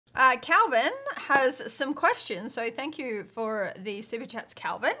Calvin has some questions, so thank you for the super chats,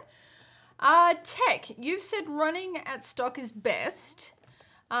 Calvin. Tech, you've said running at stock is best,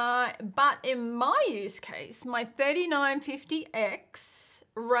 but in my use case, my 3950X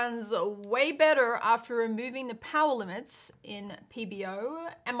runs way better after removing the power limits in PBO.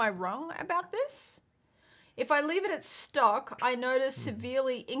 Am I wrong about this? If I leave it at stock, I notice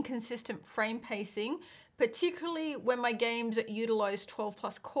severely inconsistent frame pacing, particularly when my games utilize 12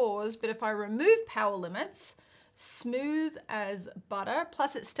 plus cores, but if I remove power limits, smooth as butter,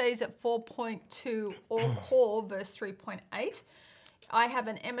 plus it stays at 4.2 all core versus 3.8. I have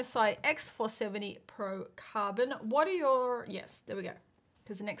an MSI X470 Pro Carbon. What are your, yes, there we go,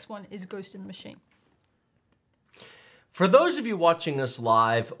 because the next one is Ghost in the Machine. For those of you watching this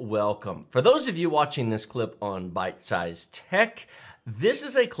live, welcome. For those of you watching this clip on Byte Size Tech, this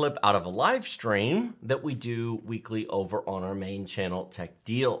is a clip out of a live stream that we do weekly over on our main channel, Tech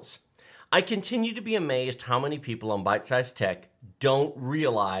Deals. I continue to be amazed how many people on Byte Size Tech don't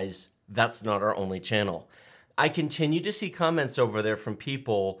realize that's not our only channel. I continue to see comments over there from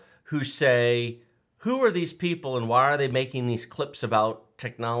people who say, who are these people and why are they making these clips about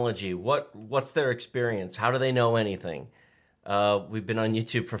technology? What's their experience? How do they know anything? We've been on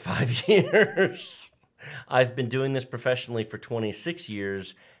YouTube for 5 years. I've been doing this professionally for 26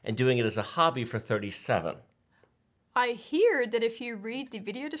 years and doing it as a hobby for 37. I hear that if you read the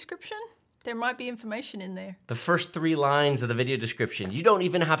video description, there might be information in there. The first 3 lines of the video description. You don't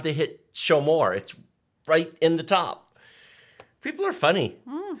even have to hit show more. It's right in the top. People are funny.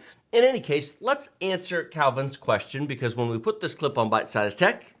 In any case, let's answer Calvin's question, because when we put this clip on Byte Size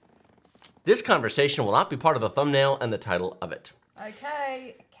Tech, this conversation will not be part of the thumbnail and the title of it.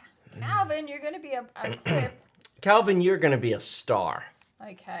 Okay, Calvin, you're going to be a clip. Calvin, you're going to be a star.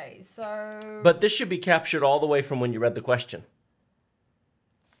 Okay, so... But this should be captured all the way from when you read the question.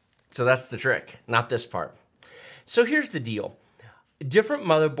 So that's the trick, not this part. So here's the deal. Different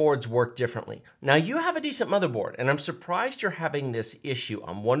motherboards work differently. Now you have a decent motherboard, and I'm surprised you're having this issue.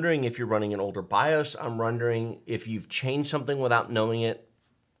 I'm wondering if you're running an older BIOS. I'm wondering if you've changed something without knowing it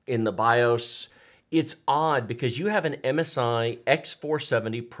in the BIOS. It's odd because you have an MSI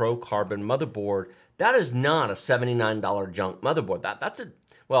X470 Pro Carbon motherboard. That is not a $79 junk motherboard. That's a,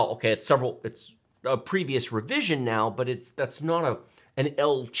 well, okay, it's a previous revision now, but that's not an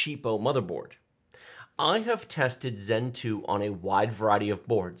El Cheapo motherboard. I have tested Zen 2 on a wide variety of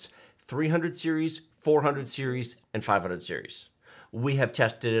boards, 300 series, 400 series, and 500 series. We have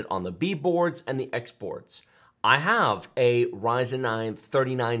tested it on the B boards and the X boards. I have a Ryzen 9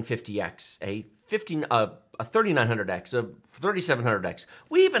 3950X, a 3900X, a 3700X.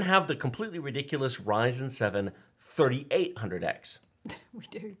 We even have the completely ridiculous Ryzen 7 3800X. We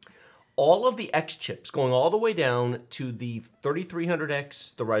do. All of the X chips, going all the way down to the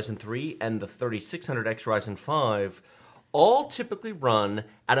 3300X, the Ryzen 3, and the 3600X Ryzen 5, all typically run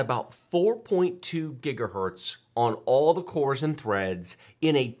at about 4.2 gigahertz on all the cores and threads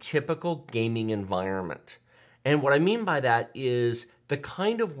in a typical gaming environment. And what I mean by that is the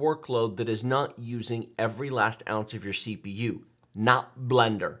kind of workload that is not using every last ounce of your CPU, not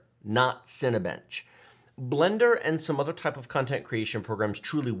Blender, not Cinebench. Blender and some other type of content creation programs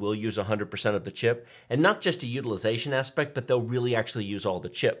truly will use 100% of the chip, and not just a utilization aspect, but they'll really actually use all the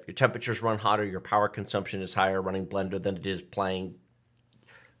chip. Your temperatures run hotter, your power consumption is higher running Blender than it is playing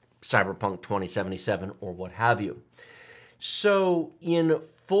Cyberpunk 2077 or what have you. So in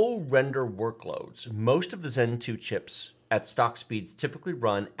full render workloads, most of the Zen 2 chips at stock speeds typically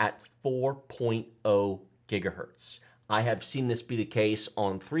run at 4.0 gigahertz. I have seen this be the case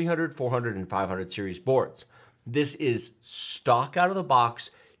on 300, 400, and 500 series boards. This is stock out of the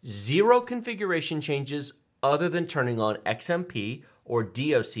box, zero configuration changes other than turning on XMP or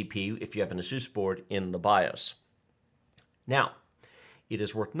DOCP if you have an ASUS board in the BIOS. Now, it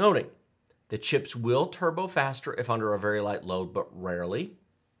is worth noting, the chips will turbo faster if under a very light load, but rarely.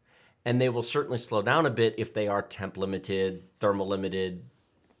 And they will certainly slow down a bit if they are temp limited, thermal limited,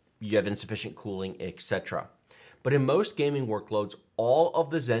 you have insufficient cooling, etc. But in most gaming workloads, all of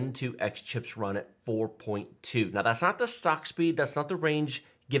the Zen 2 X chips run at 4.2. Now, that's not the stock speed, that's not the range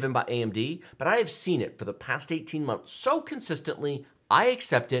given by AMD, but I have seen it for the past 18 months so consistently, I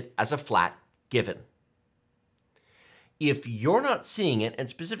accept it as a flat given. If you're not seeing it, and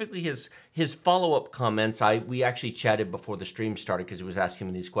specifically his follow-up comments, we actually chatted before the stream started because he was asking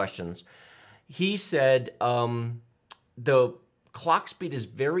me these questions. He said the clock speed is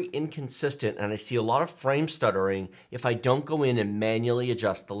very inconsistent and I see a lot of frame stuttering if I don't go in and manually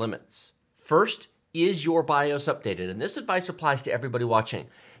adjust the limits. First, is your BIOS updated? And this advice applies to everybody watching.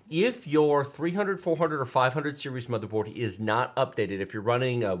 If your 300, 400, or 500 series motherboard is not updated, if you're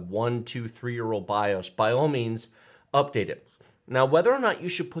running a 1, 2, 3-year-old BIOS, by all means, update it. Now, whether or not you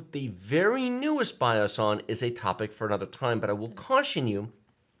should put the very newest BIOS on is a topic for another time, but I will caution you,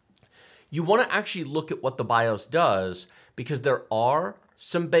 you want to actually look at what the BIOS does, because there are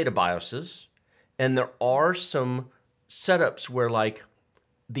some beta BIOSes, and there are some setups where, like,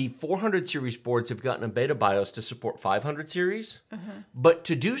 the 400 series boards have gotten a beta BIOS to support 500 series, but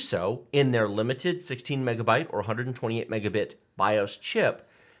to do so in their limited 16 megabyte or 128 megabit BIOS chip,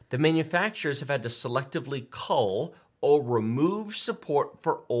 the manufacturers have had to selectively cull or remove support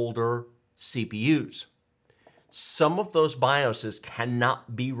for older CPUs. Some of those BIOSes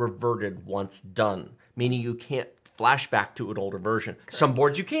cannot be reverted once done, meaning you can't flash back to an older version. Correct. Some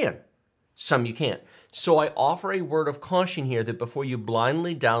boards you can, some you can't. So I offer a word of caution here that before you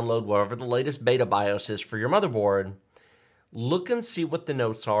blindly download whatever the latest beta BIOS is for your motherboard, look and see what the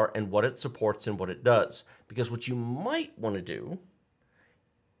notes are and what it supports and what it does. Because what you might want to do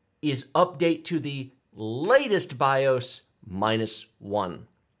is update to the latest BIOS -1.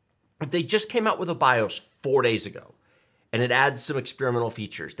 If they just came out with a BIOS 4 days ago, and it adds some experimental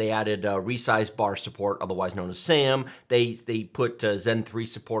features. They added resize bar support, otherwise known as SAM. They put Zen 3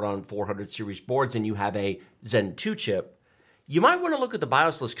 support on 400 series boards, and you have a Zen 2 chip. You might want to look at the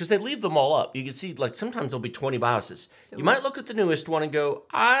BIOS list, because they leave them all up. You can see, like, sometimes there'll be 20 BIOSes. You might look at the newest one and go,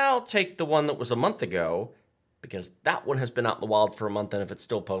 I'll take the one that was a month ago, because that one has been out in the wild for a month, and if it's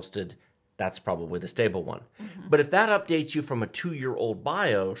still posted, that's probably the stable one. But if that updates you from a 2-year-old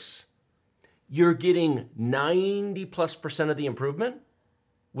BIOS, you're getting 90+% of the improvement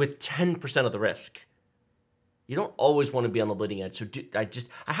with 10% of the risk. You don't always want to be on the bleeding edge. So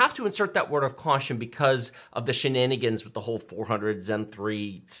I have to insert that word of caution because of the shenanigans with the whole 400 Zen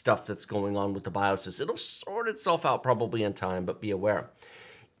 3 stuff that's going on with the BIOSes. It'll sort itself out probably in time, but be aware.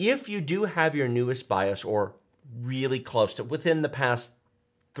 If you do have your newest BIOS, or really close to within the past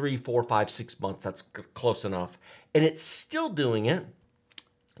 3, 4, 5, 6 months, that's close enough, and it's still doing it,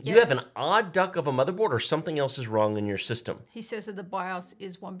 you have an odd duck of a motherboard, or something else is wrong in your system. He says that the BIOS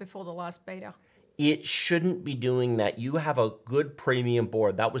is one before the last beta. It shouldn't be doing that. You have a good premium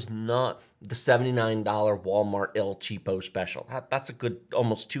board. That was not the $79 Walmart El Cheapo special. That's a good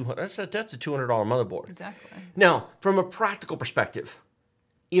almost $200. That's a $200 motherboard. Exactly. Now, from a practical perspective,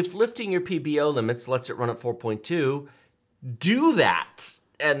 if lifting your PBO limits lets it run at 4.2, do that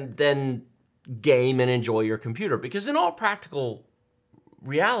and then game and enjoy your computer. Because in all practical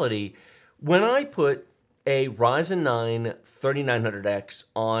reality, when I put a Ryzen 9 3900X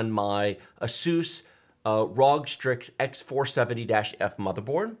on my Asus ROG Strix X470-F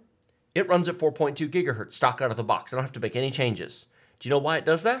motherboard, it runs at 4.2 gigahertz stock out of the box. I don't have to make any changes. Do you know why it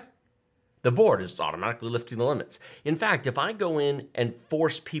does that? The board is automatically lifting the limits. In fact, if I go in and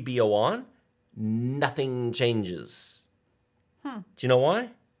force PBO on, nothing changes. Do you know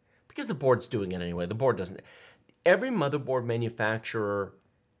why? Because the board's doing it anyway. The board doesn't. Every motherboard manufacturer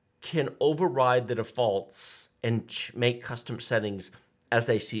can override the defaults and make custom settings as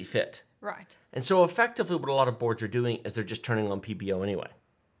they see fit. Right. And so effectively what a lot of boards are doing is they're just turning on PBO anyway.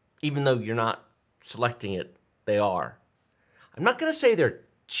 Even though you're not selecting it, they are. I'm not going to say they're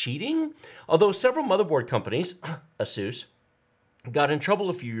cheating, although several motherboard companies, Asus, got in trouble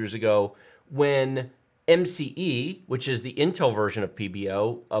a few years ago when MCE, which is the Intel version of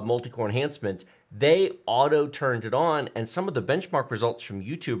PBO, a multi-core enhancement, they auto-turned it on, and some of the benchmark results from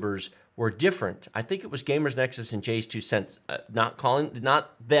YouTubers were different. I think it was Gamers Nexus and Jay's 2 cents.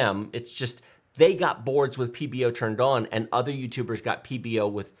 Not them. It's just they got boards with PBO turned on, and other YouTubers got PBO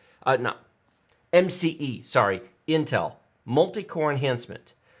with MCE. Sorry, Intel multi-core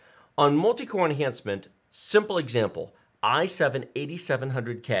enhancement. On multi-core enhancement, simple example: i7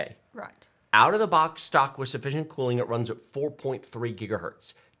 8700K. Right. Out of the box, stock with sufficient cooling, it runs at 4.3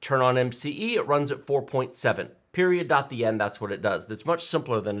 gigahertz. Turn on MCE, it runs at 4.7. Period, dot, the end, that's what it does. That's much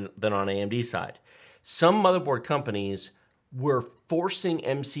simpler than on AMD side. Some motherboard companies were forcing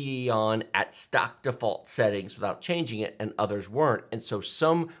MCE on at stock default settings without changing it, and others weren't. And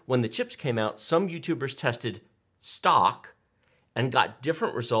so when the chips came out, some YouTubers tested stock and got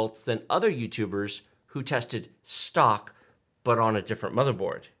different results than other YouTubers who tested stock but on a different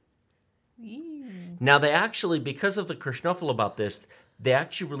motherboard. Now, they actually, because of the kerfuffle about this, they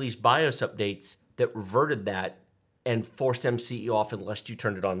actually released BIOS updates that reverted that and forced MCE off unless you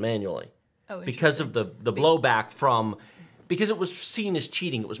turned it on manually. Oh, because of the blowback from, because it was seen as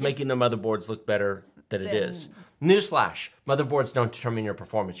cheating. It was making the motherboards look better than it is. Newsflash, motherboards don't determine your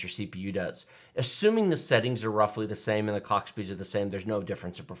performance, your CPU does. Assuming the settings are roughly the same and the clock speeds are the same, there's no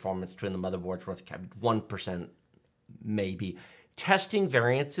difference in performance between the motherboards, worth 1% maybe. testing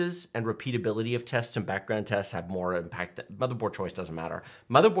variances and repeatability of tests and background tests have more impact. Motherboard choice doesn't matter.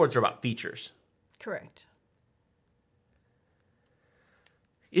 Motherboards are about features. Correct.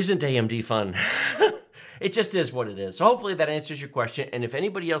 Isn't AMD fun? It just is what it is. So hopefully that answers your question. And if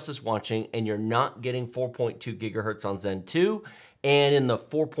anybody else is watching and you're not getting 4.2 gigahertz on Zen 2 and in the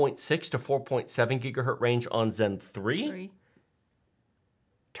 4.6 to 4.7 gigahertz range on Zen 3,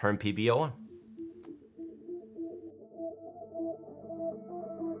 turn PBO on.